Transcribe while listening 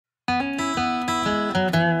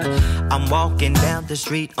I'm walking down the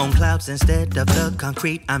street on clouds instead of the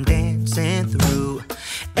concrete I'm dancing through.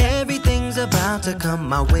 Everything's about to come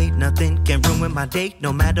my way. Nothing can ruin my day,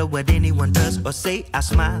 no matter what anyone does or say. I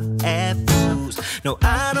smile at fools. No,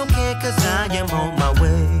 I don't care, cause I am on my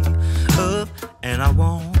way up, and I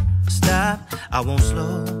won't stop, I won't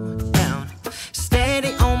slow down.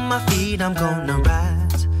 Steady on my feet, I'm gonna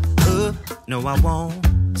rise up. No, I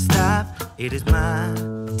won't stop, it is my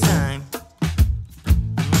time.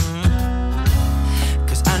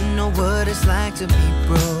 Cause I know what it's like to be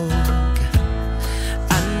broke.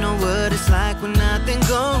 I know what it's like when nothing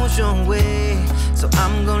goes your way. So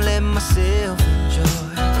I'm gonna let myself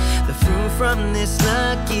enjoy the fruit from this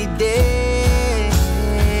lucky day.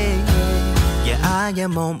 Yeah, I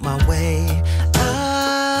am on my way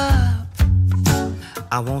up,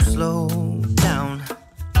 I won't slow down.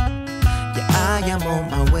 Yeah, I am on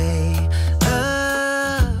my way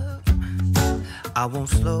up, I won't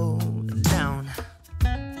slow down.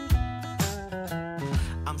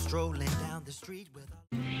 I'm strolling down the street with...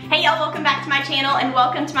 Hey y'all, welcome back to my channel and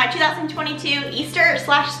welcome to my 2022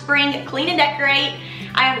 Easter/Spring Clean and Decorate.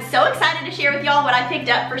 I am so excited to share with y'all what I picked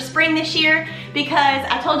up for spring this year, because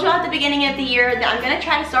I told y'all at the beginning of the year that I'm gonna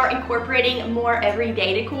try to start incorporating more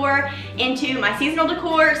everyday decor into my seasonal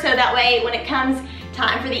decor, so that way when it comes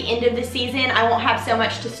time for the end of the season, I won't have so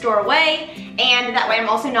much to store away, and that way I'm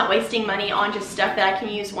also not wasting money on just stuff that I can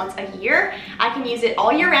use once a year. I can use it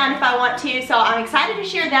all year round if I want to, so I'm excited to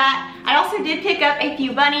share that. I also did pick up a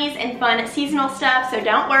few bunnies and fun seasonal stuff, so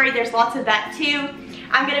don't worry, there's lots of that too.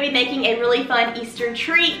 I'm gonna be making a really fun Easter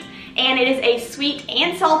treat, and it is a sweet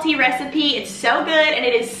and salty recipe. It's so good and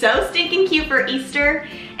it is so stinking cute for Easter.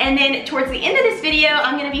 And then towards the end of this video,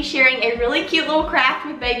 I'm gonna be sharing a really cute little craft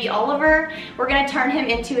with baby Oliver. We're gonna turn him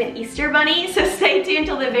into an Easter bunny, so stay tuned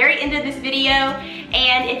till the very end of this video.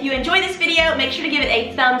 And if you enjoy this video, make sure to give it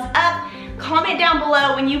a thumbs up. Comment down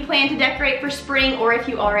below when you plan to decorate for spring, or if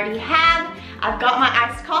you already have. I've got my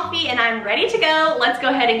iced coffee and I'm ready to go. Let's go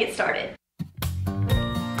ahead and get started.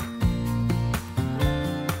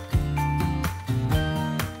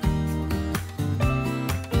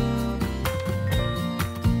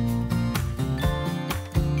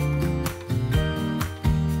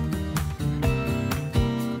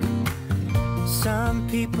 Some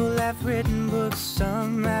people have written books,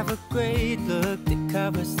 some have a great look that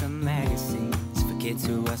covers the magazines for kids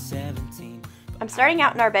who are 17. I'm starting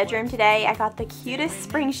out in our bedroom today. I got the cutest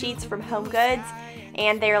spring sheets from Home Goods,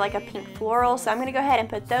 and they're like a pink floral, so I'm gonna go ahead and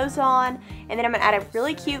put those on, and then I'm gonna add a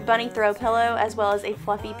really cute bunny throw pillow as well as a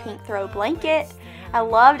fluffy pink throw blanket. I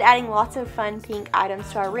loved adding lots of fun pink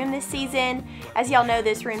items to our room this season. As y'all know,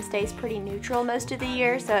 this room stays pretty neutral most of the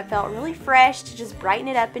year, so it felt really fresh to just brighten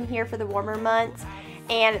it up in here for the warmer months.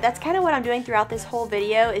 And that's kind of what I'm doing throughout this whole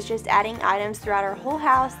video, is just adding items throughout our whole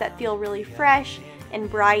house that feel really fresh and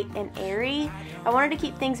bright and airy. I wanted to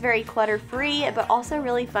keep things very clutter-free, but also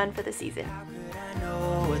really fun for the season. I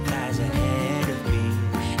know what lies ahead of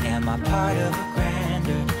me. Am I part of a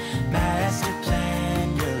grander master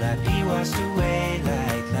plan? Will I be washed away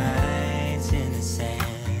like lines in the sand?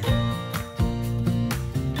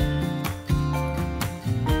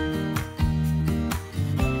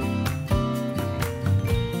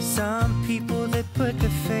 Some people that put their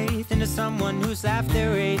faith into someone who's half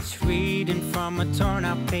their age, reading from a torn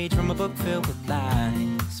out page from a book filled with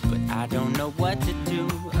lies. But I don't know what to do.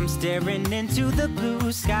 I'm staring into the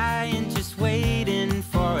blue sky and just waiting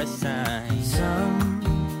for a sign.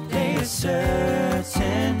 Someday they're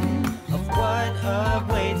certain of what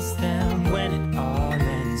awaits them when it all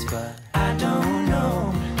ends, but I don't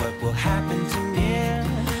know what will happen to me.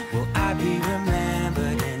 Will I be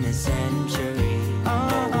remembered in a century?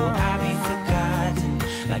 Or will I be forgotten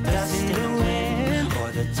like dust in the wind?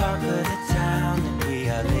 Or the talk of the town that we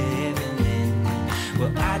are living in?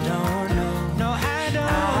 Well, I don't know. No, I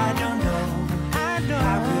don't know.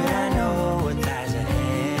 How could I know what lies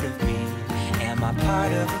ahead of me? Am I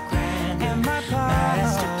part of a grand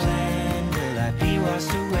master plan? Will I be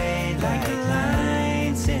washed away like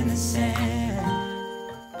lines in the sand?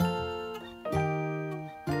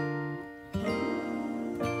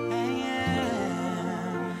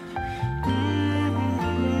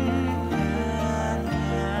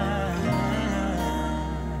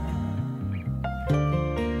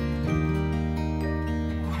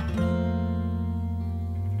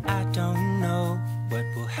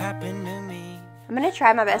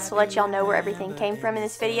 try my best to let y'all know where everything came from in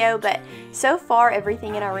this video, but so far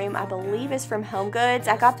everything in our room I believe is from HomeGoods.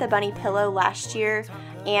 I got the bunny pillow last year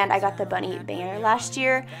and I got the bunny banner last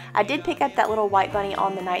year. I did pick up that little white bunny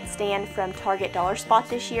on the nightstand from Target Dollar Spot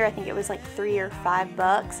this year. I think it was like $3 or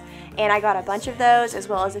 $5, and I got a bunch of those as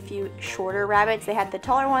well as a few shorter rabbits. They had the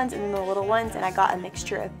taller ones and then the little ones, and I got a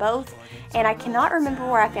mixture of both. And I cannot remember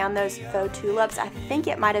where I found those faux tulips. I think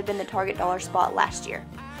it might have been the Target Dollar Spot last year.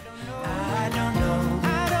 I don't know,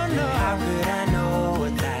 how could I know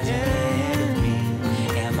what lies ahead of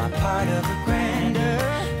me? Am I part of a grander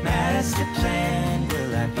master plan?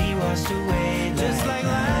 Will I be washed away just like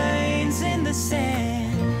lines in the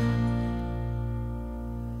sand?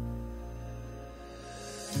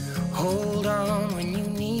 Hold on when you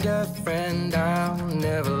need a friend, I'll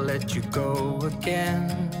never let you go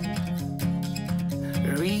again.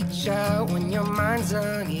 Reach out when your mind's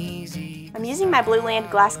uneasy. I'm using my Blue Land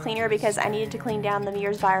glass cleaner because I needed to clean down the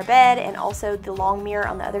mirrors by our bed and also the long mirror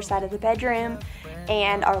on the other side of the bedroom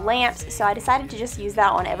and our lamps, so I decided to just use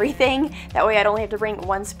that on everything. That way I'd only have to bring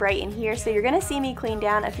one spray in here. So you're going to see me clean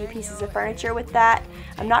down a few pieces of furniture with that.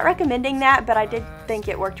 I'm not recommending that, but I did think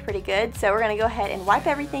it worked pretty good. So we're going to go ahead and wipe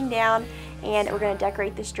everything down, and we're going to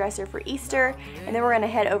decorate this dresser for Easter, and then we're going to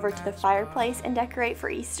head over to the fireplace and decorate for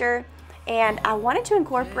Easter. And I wanted to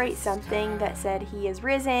incorporate something that said he is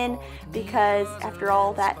risen, because after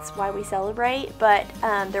all, that's why we celebrate. But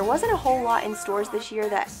there wasn't a whole lot in stores this year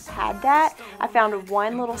that had that. I found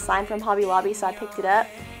one little sign from Hobby Lobby, so I picked it up,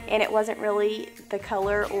 and it wasn't really the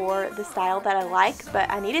color or the style that I like, but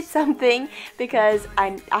I needed something because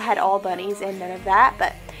I had all bunnies and none of that.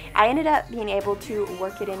 But I ended up being able to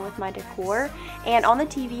work it in with my decor. And on the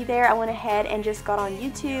TV there, I went ahead and just got on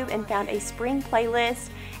YouTube and found a spring playlist.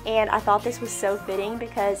 And I thought this was so fitting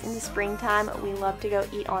because in the springtime we love to go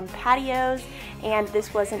eat on patios, and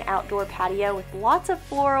this was an outdoor patio with lots of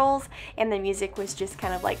florals, and the music was just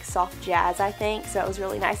kind of like soft jazz, I think, so it was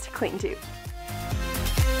really nice to clean to.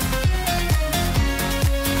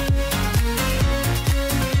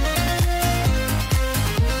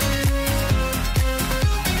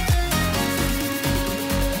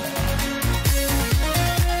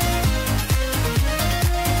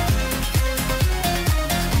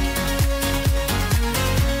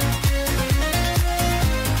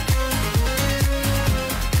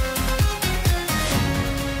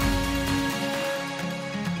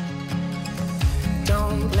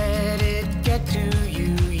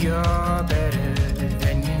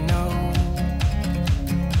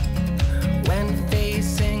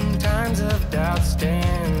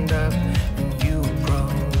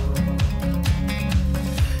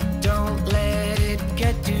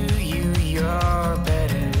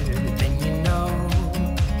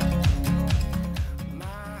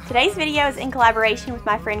 Today's video is in collaboration with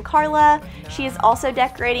my friend Carla. She is also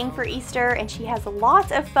decorating for Easter, and she has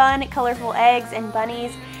lots of fun, colorful eggs and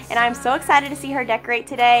bunnies, and I'm so excited to see her decorate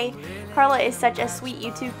today. Carla is such a sweet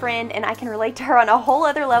YouTube friend, and I can relate to her on a whole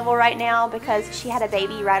other level right now because she had a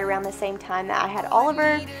baby right around the same time that I had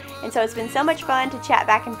Oliver, and so it's been so much fun to chat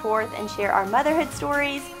back and forth and share our motherhood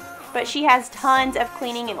stories. But she has tons of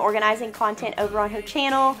cleaning and organizing content over on her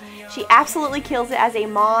channel. She absolutely kills it as a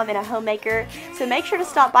mom and a homemaker, so make sure to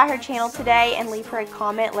stop by her channel today and leave her a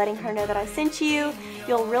comment letting her know that I sent you.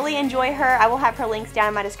 You'll really enjoy her. I will have her links down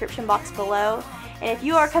in my description box below. And if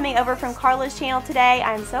you are coming over from Carla's channel today,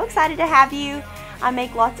 I'm so excited to have you. I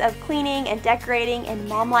make lots of cleaning and decorating and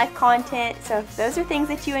mom life content, so if those are things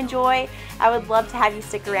that you enjoy, I would love to have you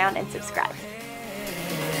stick around and subscribe.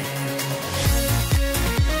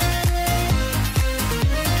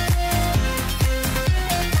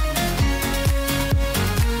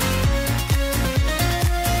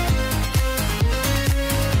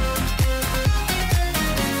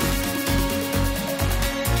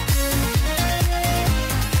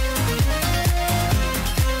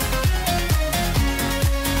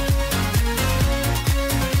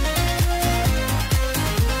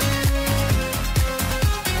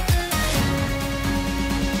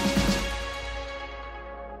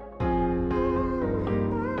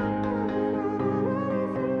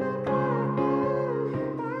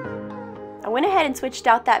 I went ahead and switched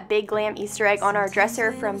out that big glam Easter egg on our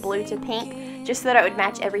dresser from blue to pink just so that it would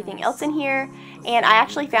match everything else in here, and I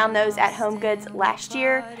actually found those at HomeGoods last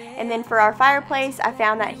year. And then for our fireplace, I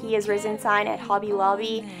found that He is Risen sign at Hobby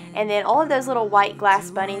Lobby, and then all of those little white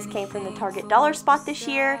glass bunnies came from the Target Dollar Spot this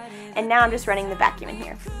year, and now I'm just running the vacuum in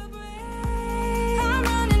here.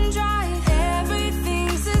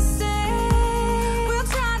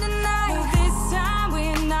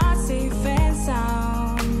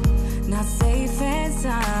 Safe and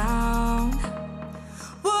sound.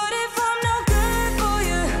 What if I'm no good for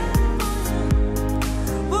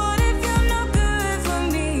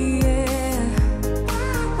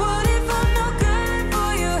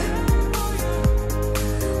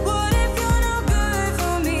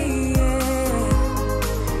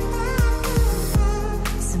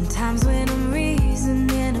Sometimes when I'm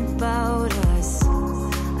reasoning about us, I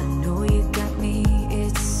know you got me,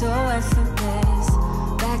 it's so effortless.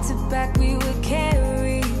 Back to back we would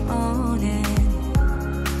carry on and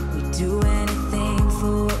we'd do anything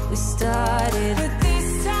for what we started. But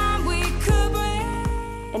this time we could break.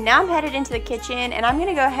 And now I'm headed into the kitchen, and I'm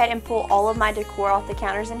gonna go ahead and pull all of my decor off the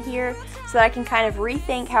counters in here so that I can kind of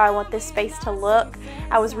rethink how I want this space to look.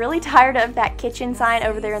 I was really tired of that kitchen sign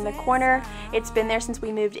over there in the corner. It's been there since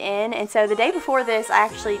we moved in, and so the day before this I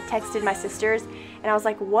actually texted my sisters and I was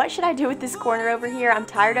like, what should I do with this corner over here? I'm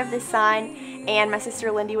tired of this sign. And my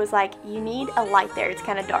sister Lindy was like, you need a light there, it's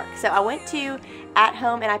kind of dark. So I went to At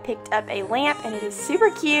Home and I picked up a lamp, and it is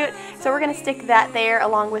super cute. So we're gonna stick that there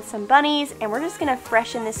along with some bunnies, and we're just gonna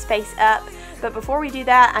freshen this space up. But before we do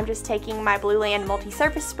that, I'm just taking my Blue Land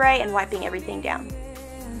multi-surface spray and wiping everything down.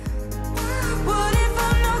 What if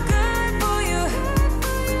I'm no good for you?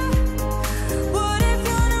 What if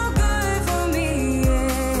you're no good for me? What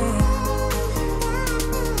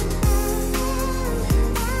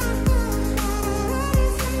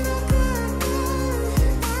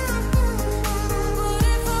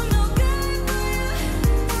if I'm no good for you? What if you're no good for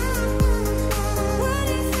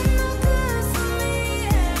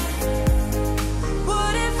me?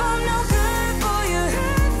 What if I'm no good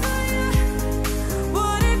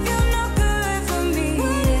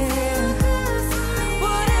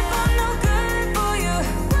for you? What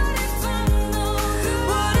if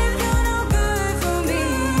you're no good for me? What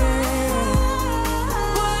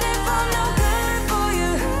if I'm no good for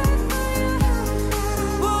you? What if you're no good for me? What if I'm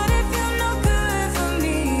no good for you? What if you're no good for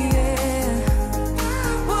me?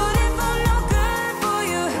 What if I'm no good for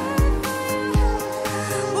you?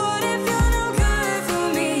 What if you're no good for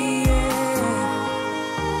me?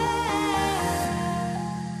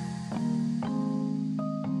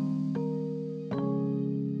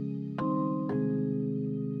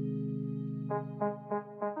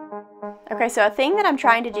 Okay, so a thing that I'm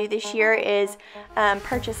trying to do this year is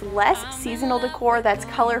purchase less seasonal decor that's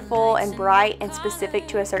colorful and bright and specific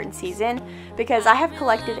to a certain season, because I have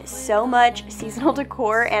collected so much seasonal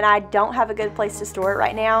decor and I don't have a good place to store it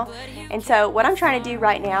right now. And so what I'm trying to do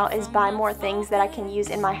right now is buy more things that I can use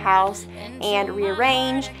in my house and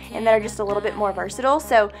rearrange, and that are just a little bit more versatile.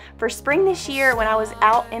 So for spring this year, when I was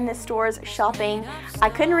out in the stores shopping, I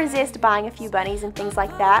couldn't resist buying a few bunnies and things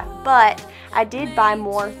like that, but I did buy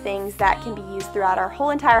more things that can be used throughout our whole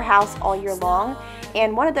entire house all year long.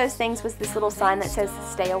 And one of those things was this little sign that says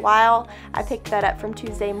stay a while. I picked that up from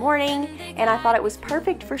Tuesday morning, and I thought it was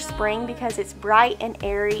perfect for spring because it's bright and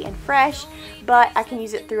airy and fresh, but I can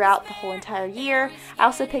use it throughout the whole entire year. I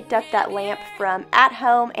also picked up that lamp from At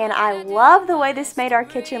Home, and I love the way this made our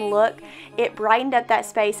kitchen look. It brightened up that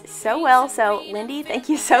space so well. So Lindy, thank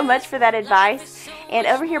you so much for that advice. And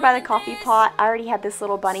over here by the coffee pot, I already had this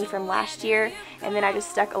little bunny from last year, and then I just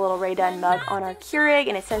stuck a little Rae Dunn mug on our Keurig,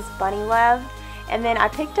 and it says Bunny Love. And then I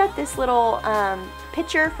picked up this little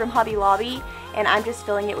pitcher from Hobby Lobby, and I'm just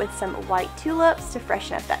filling it with some white tulips to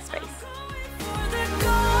freshen up that space.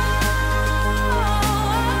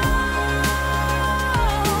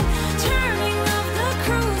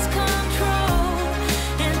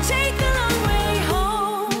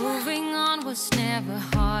 Never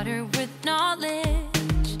harder with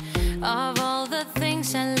knowledge of all the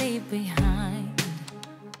things I leave behind.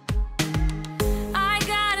 I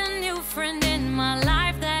got a new friend in my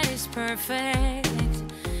life that is perfect.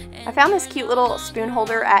 I found this cute little spoon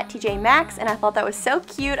holder at TJ Maxx, and I thought that was so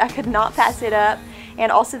cute I could not pass it up.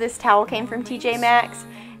 And also this towel came from TJ Maxx.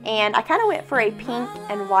 And I kind of went for a pink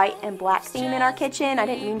and white and black theme in our kitchen. I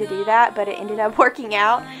didn't mean to do that, but it ended up working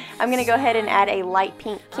out. I'm going to go ahead and add a light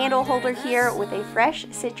pink candle holder here with a fresh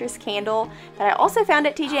citrus candle that I also found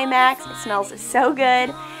at TJ Maxx. It smells so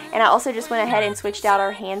good. And I also just went ahead and switched out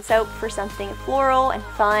our hand soap for something floral and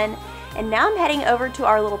fun. And now I'm heading over to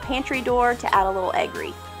our little pantry door to add a little egg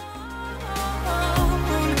wreath.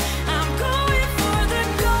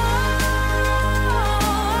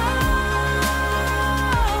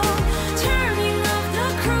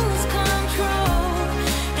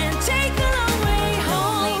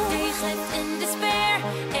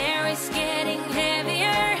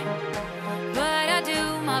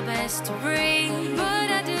 To breathe, but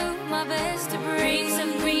I do my best to breathe.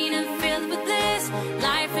 Some green and filled with this.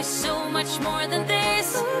 Life is so much more than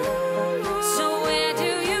this. So where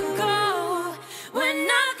do you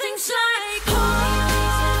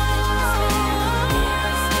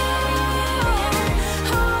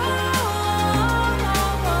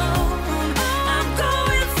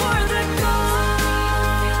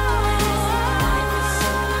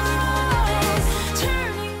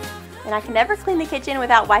And I can never clean the kitchen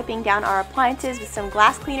without wiping down our appliances with some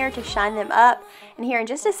glass cleaner to shine them up. And here in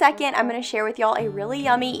just a second, I'm going to share with y'all a really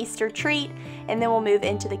yummy Easter treat, and then we'll move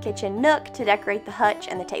into the kitchen nook to decorate the hutch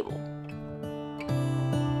and the table.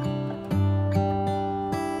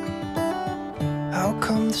 How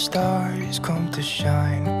come the stars come to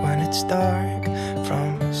shine when it's dark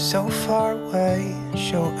from so far away and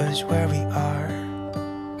show us where we are?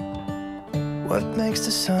 What makes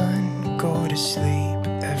the sun go to sleep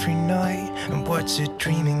every night, and what's it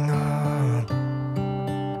dreaming of?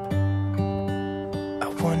 I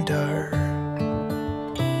wonder.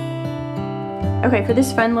 Okay, for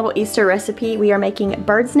this fun little Easter recipe, we are making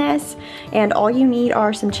bird's nests, and all you need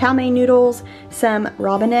are some chow mein noodles, some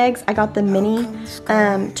robin eggs. I got the mini,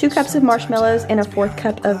 2 cups of marshmallows, and a 1/4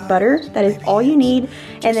 cup of butter. That is all you need,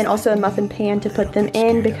 and then also a muffin pan to put them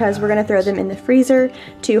in because we're gonna throw them in the freezer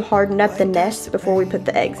to harden up the nests before we put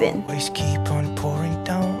the eggs in. Always keep on pouring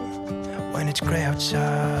down when it's gray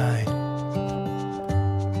outside.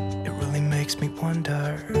 It really makes me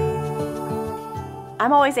wonder.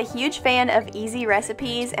 I'm always a huge fan of easy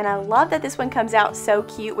recipes, and I love that this one comes out so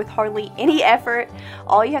cute with hardly any effort.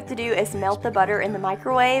 All you have to do is melt the butter in the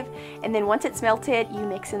microwave, and then once it's melted, you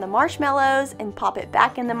mix in the marshmallows and pop it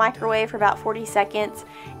back in the microwave for about 40 seconds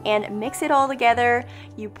and mix it all together.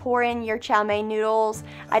 You pour in your chow mein noodles.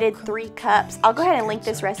 I did 3 cups. I'll go ahead and link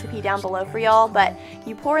this recipe down below for y'all, but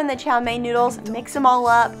you pour in the chow mein noodles, mix them all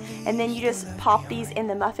up, and then you just pop these in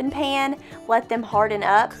the muffin pan, let them harden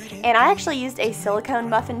up. And I actually used a silicone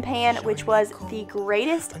muffin pan, which was the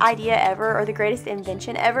greatest idea ever, or the greatest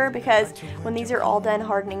invention ever, because when these are all done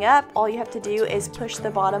hardening up, all you have to do is push the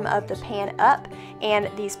bottom of the pan up and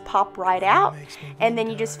these pop right out, and then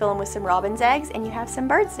you just fill them with some robin's eggs and you have some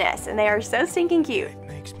bird's nests, and they are so stinking cute. It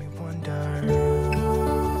makes me wonder.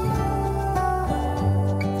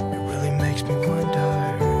 It really makes me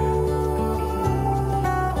wonder.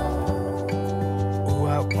 Oh,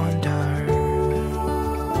 I wonder.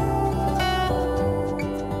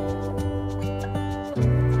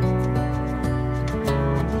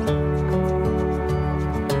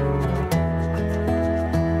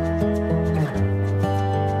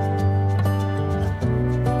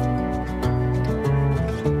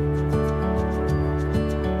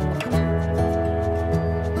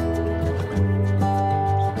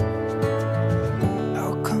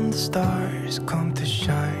 Stars come to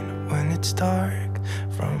shine when it's dark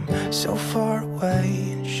from so far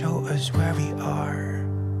away and show us where we are.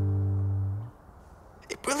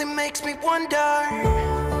 It really makes me wonder.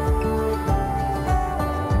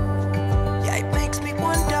 Yeah, it makes me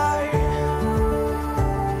wonder.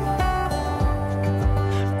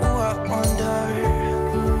 Oh, I wonder.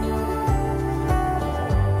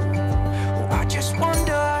 Oh, I just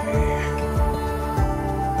wonder.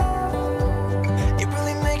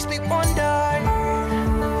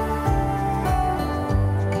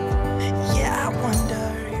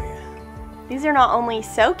 These are not only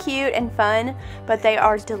so cute and fun, but they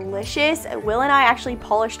are delicious. Will and I actually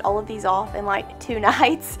polished all of these off in like 2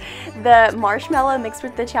 nights. The marshmallow mixed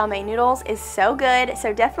with the chow mein noodles is so good,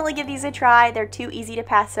 so definitely give these a try. They're too easy to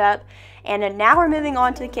pass up. And now we're moving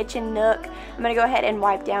on to the kitchen nook. I'm gonna go ahead and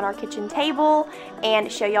wipe down our kitchen table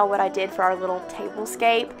and show y'all what I did for our little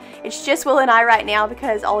tablescape. It's just Will and I right now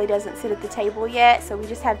because Ollie doesn't sit at the table yet, so we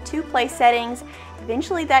just have 2 place settings.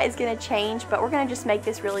 Eventually that is gonna change, but we're gonna just make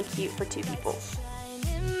this really cute for 2 people.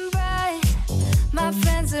 My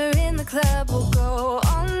friends are in the club, we'll go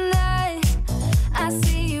all night. I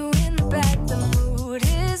see you in the back, the mood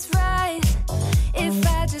is right. If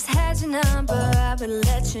I just had your number, I would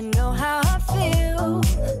let you know how I feel.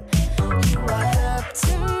 You walk up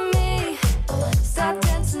to me, start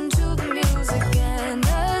dancing to the music,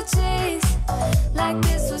 energies like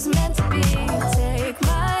this was meant to be. Take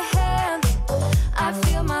my hand, I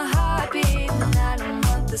feel my heart beat, and I don't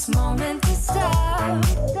want this moment to stop.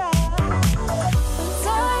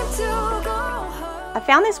 I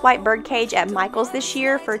found this white bird cage at Michael's this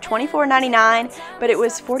year for $24.99, but it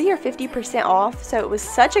was 40 or 50% off, so it was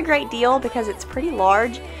such a great deal because it's pretty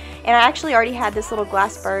large. And I actually already had this little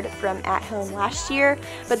glass bird from At Home last year,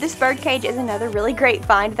 but this bird cage is another really great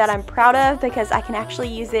find that I'm proud of because I can actually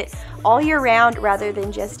use it all year round rather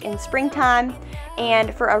than just in springtime.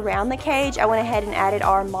 And for around the cage, I went ahead and added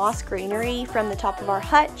our moss greenery from the top of our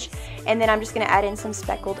hutch, and then I'm just going to add in some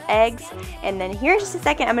speckled eggs. And then here in just a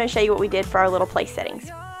second, I'm going to show you what we did for our little place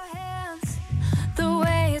settings. The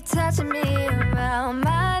way you're touching me around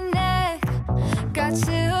my neck, got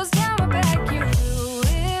chills down my back, you do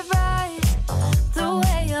it right. The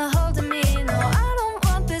way you're holding me, no, I don't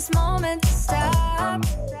want this moment to stop.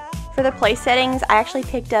 For the place settings, I actually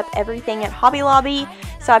picked up everything at Hobby Lobby,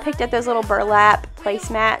 So I picked up those little burlap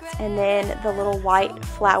placemats and then the little white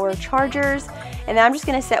flower chargers. And then I'm just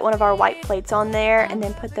going to set one of our white plates on there and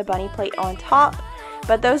then put the bunny plate on top.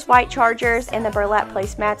 But those white chargers and the burlap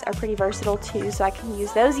placemats are pretty versatile too, so I can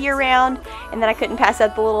use those year round. And then I couldn't pass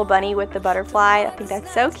up the little bunny with the butterfly. I think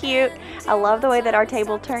that's so cute. I love the way that our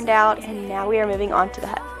table turned out, and now we are moving on to the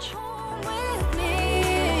hutch.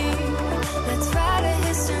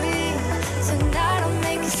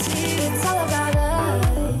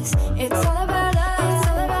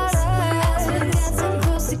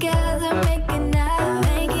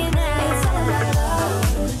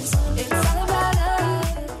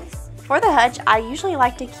 For the hutch, I usually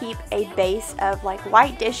like to keep a base of like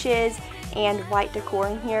white dishes and white decor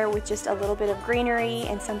in here with just a little bit of greenery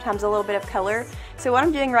and sometimes a little bit of color. So what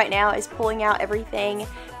I'm doing right now is pulling out everything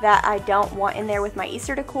that I don't want in there with my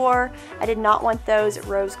Easter decor. I did not want those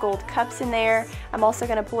rose gold cups in there. I'm also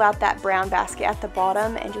going to pull out that brown basket at the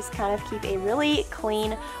bottom and just kind of keep a really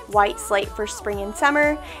clean white slate for spring and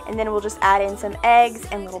summer, and then we'll just add in some eggs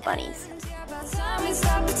and little bunnies.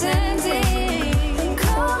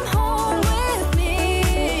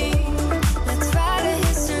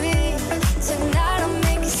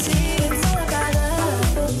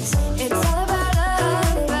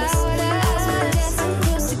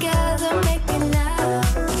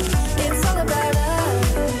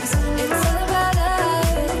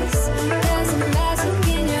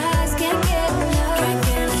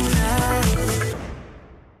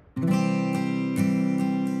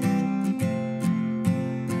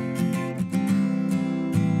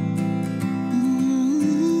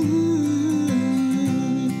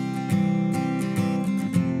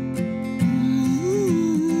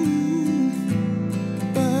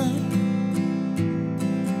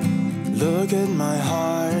 Look at my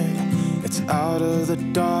heart, it's out of the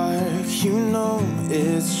dark. You know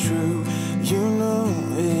it's true, you know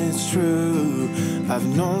it's true. I've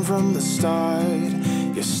known from the start,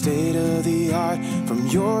 your state of the art. From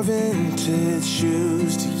your vintage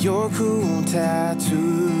shoes to your cool tattoos.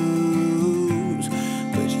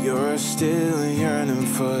 But you're still yearning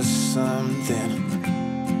for something.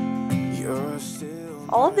 You're still...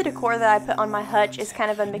 All of the decor that I put on my hutch is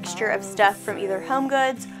kind of a mixture of stuff from either Home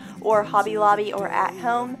Goods or Hobby Lobby or At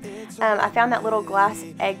Home. I found that little glass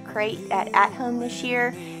egg crate at Home this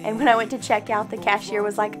year, and when I went to check out, the cashier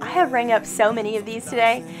was like, I have rang up so many of these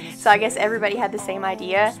today. So I guess everybody had the same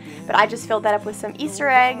idea, but I just filled that up with some Easter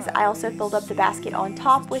eggs. I also filled up the basket on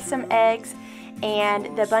top with some eggs,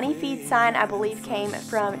 and the bunny feed sign I believe came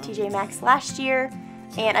from TJ Maxx last year.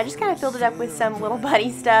 And I just kind of filled it up with some little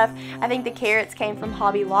bunny stuff. I think the carrots came from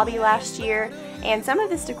Hobby Lobby last year, and some of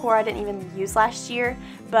this decor I didn't even use last year,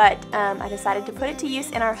 but I decided to put it to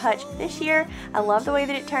use in our hutch this year. I love the way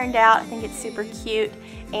that it turned out. I think it's super cute.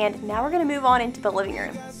 And now we're going to move on into the living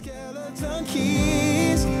room.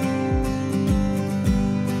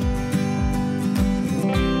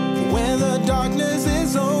 When the darkness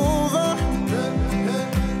is over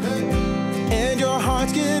and your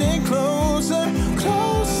heart's getting closer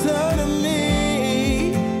to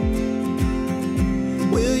me,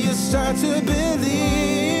 will you start to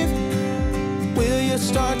believe? Will you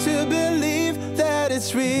start to believe that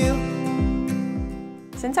it's real?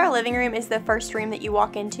 Since our living room is the first room that you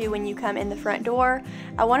walk into when you come in the front door,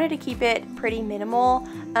 I wanted to keep it pretty minimal,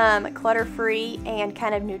 clutter-free, and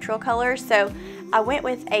kind of neutral colors. So I went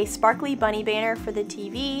with a sparkly bunny banner for the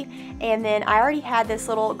TV, and then I already had this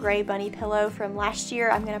little gray bunny pillow from last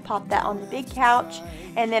year. I'm going to pop that on the big couch.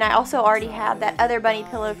 And then I also already have that other bunny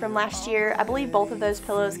pillow from last year. I believe both of those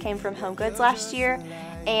pillows came from Home Goods last year.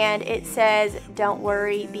 And it says, don't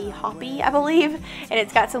worry, be hoppy, I believe. And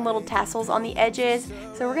it's got some little tassels on the edges.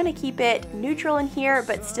 So we're going to keep it neutral in here,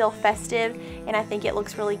 but still festive. And I think it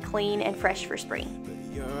looks really clean and fresh for spring.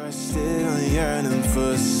 You're still yearning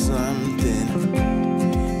for something.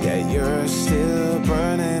 Yeah, you're still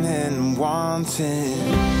burning and wanting.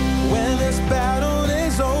 When this battle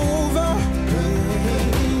is over,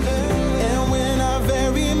 and we're not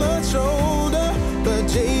very much older, but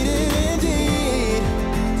jaded indeed.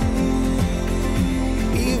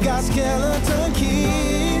 We've got skeleton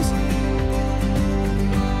keys.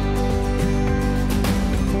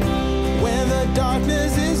 When the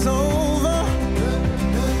darkness is over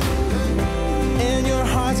and your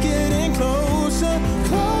heart's getting closer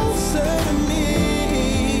to me,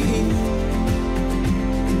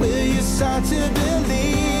 will you start to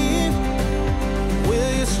believe?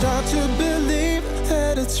 Will you start to believe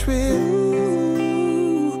that it's real?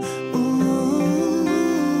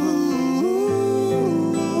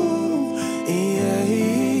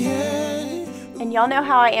 Y'all know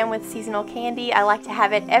how I am with seasonal candy. I like to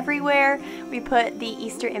have it everywhere. We put the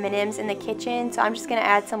Easter M&Ms in the kitchen, so I'm just going to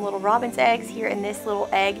add some little robin's eggs here in this little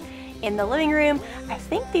egg in the living room. I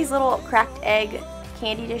think these little cracked egg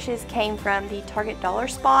candy dishes came from the Target dollar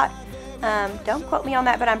spot. Don't quote me on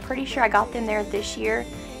that, but I'm pretty sure I got them there this year,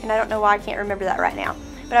 and I don't know why I can't remember that right now.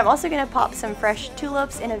 But I'm also going to pop some fresh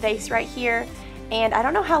tulips in a vase right here, and I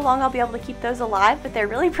don't know how long I'll be able to keep those alive, but they're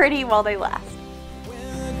really pretty while they last.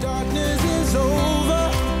 When the darkness is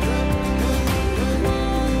over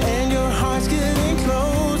and your heart's getting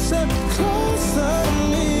closer, closer to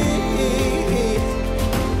me,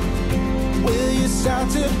 will you start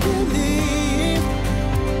to believe?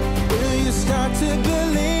 Will you start to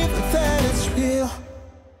believe that it's real?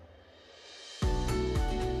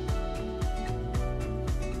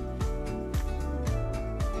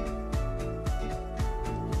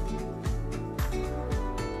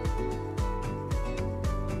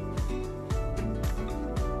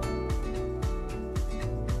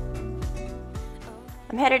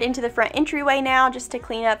 I'm headed into the front entryway now just to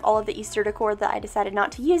clean up all of the Easter decor that I decided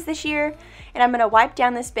not to use this year. And I'm going to wipe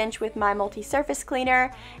down this bench with my multi-surface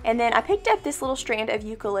cleaner. And then I picked up this little strand of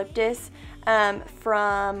eucalyptus from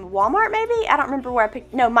Walmart maybe? I don't remember where I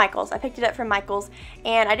picked, no, Michael's. I picked it up from Michael's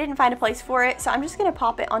and I didn't find a place for it. So I'm just going to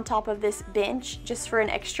pop it on top of this bench just for an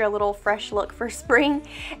extra little fresh look for spring.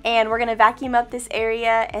 And we're going to vacuum up this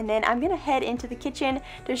area, and then I'm going to head into the kitchen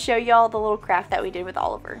to show y'all the little craft that we did with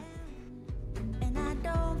Oliver.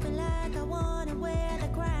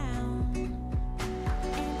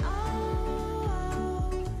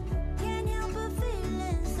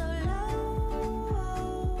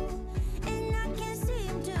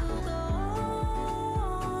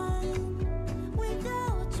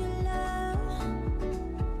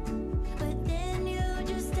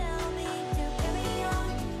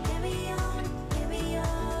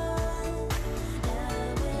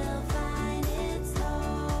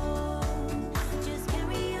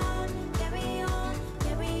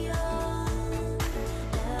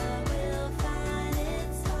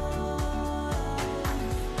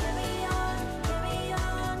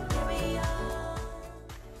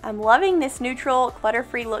 I'm loving this neutral,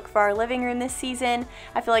 clutter-free look for our living room this season.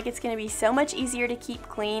 I feel like it's going to be so much easier to keep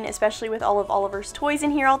clean, especially with all of Oliver's toys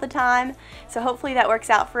in here all the time. So hopefully that works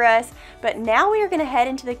out for us. But now we are going to head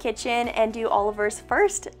into the kitchen and do Oliver's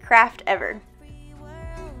first craft ever.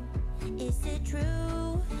 Is it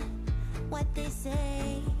true what they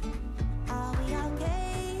say? Are we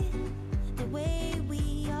okay the way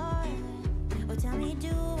we are? Or tell me, do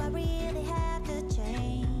I really have to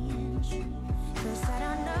change? 'Cause I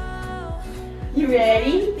don't know. You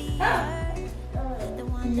ready?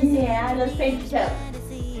 Yeah, let's paint your toes.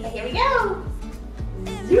 Okay, here we go.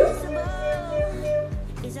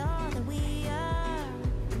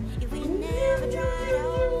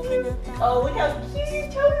 Oh, look how cute your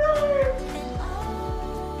toes are.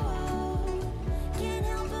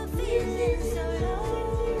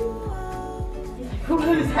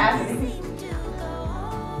 What is happening?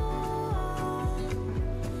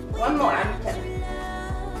 One more, I'm just kidding.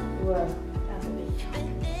 Whoa.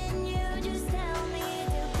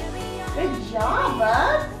 Good job,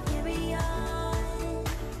 bud.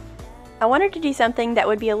 I wanted to do something that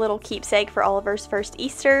would be a little keepsake for Oliver's first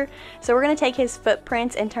Easter. So we're going to take his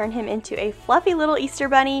footprints and turn him into a fluffy little Easter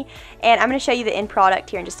bunny. And I'm going to show you the end product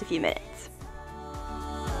here in just a few minutes.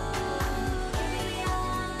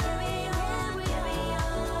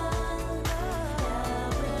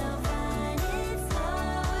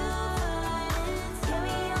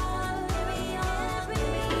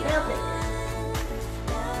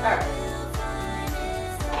 Alright.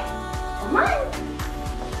 Come on.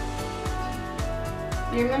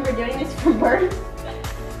 Do you remember doing this for birds?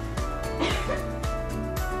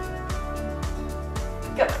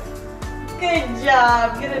 Go. Good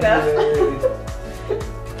job. Good enough.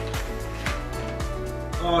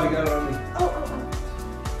 Oh, you got it on me. Oh.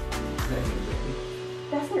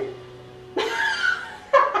 That's it.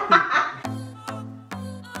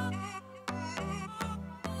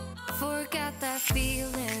 Forgot that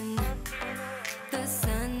feeling, the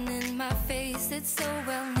sun in my face, it's so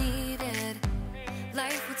well needed.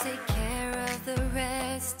 Life will take care of the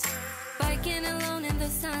rest. Biking alone in the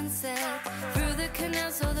sunset, through the canal,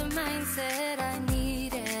 so the mindset I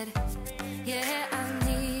needed. Yeah, I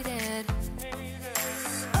needed.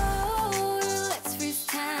 Oh, let's freeze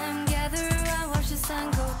time, gather around, watch the sun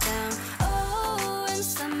go down. Oh, in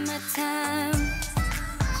summertime.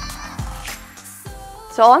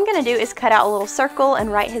 So all I'm going to do is cut out a little circle and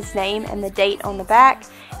write his name and the date on the back.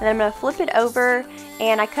 And then I'm going to flip it over,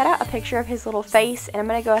 and I cut out a picture of his little face, and I'm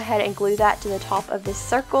going to go ahead and glue that to the top of this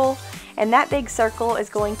circle. and that big circle is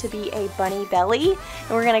going to be a bunny belly, and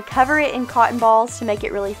we're going to cover it in cotton balls to make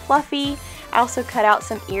it really fluffy. I also cut out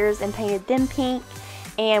some ears and painted them pink,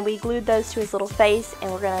 and we glued those to his little face,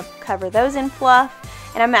 and we're going to cover those in fluff.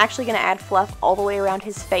 And I'm actually going to add fluff all the way around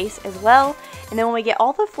his face as well. And then when we get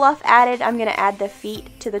all the fluff added, I'm going to add the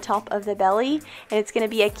feet to the top of the belly. And it's going to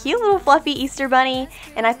be a cute little fluffy Easter bunny.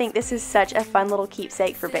 And I think this is such a fun little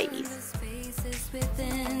keepsake for babies.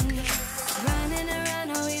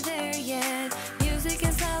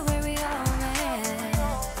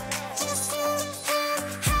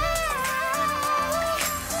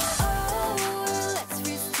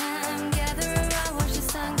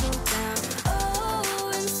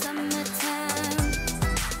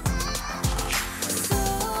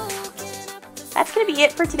 That's going to be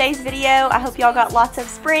it for today's video. I hope y'all got lots of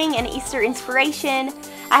spring and Easter inspiration.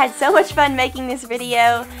 I had so much fun making this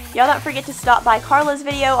video. Y'all don't forget to stop by Karla's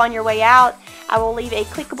video on your way out. I will leave a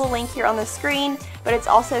clickable link here on the screen, but it's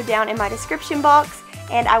also down in my description box.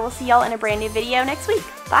 And I will see y'all in a brand new video next week.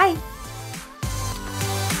 Bye!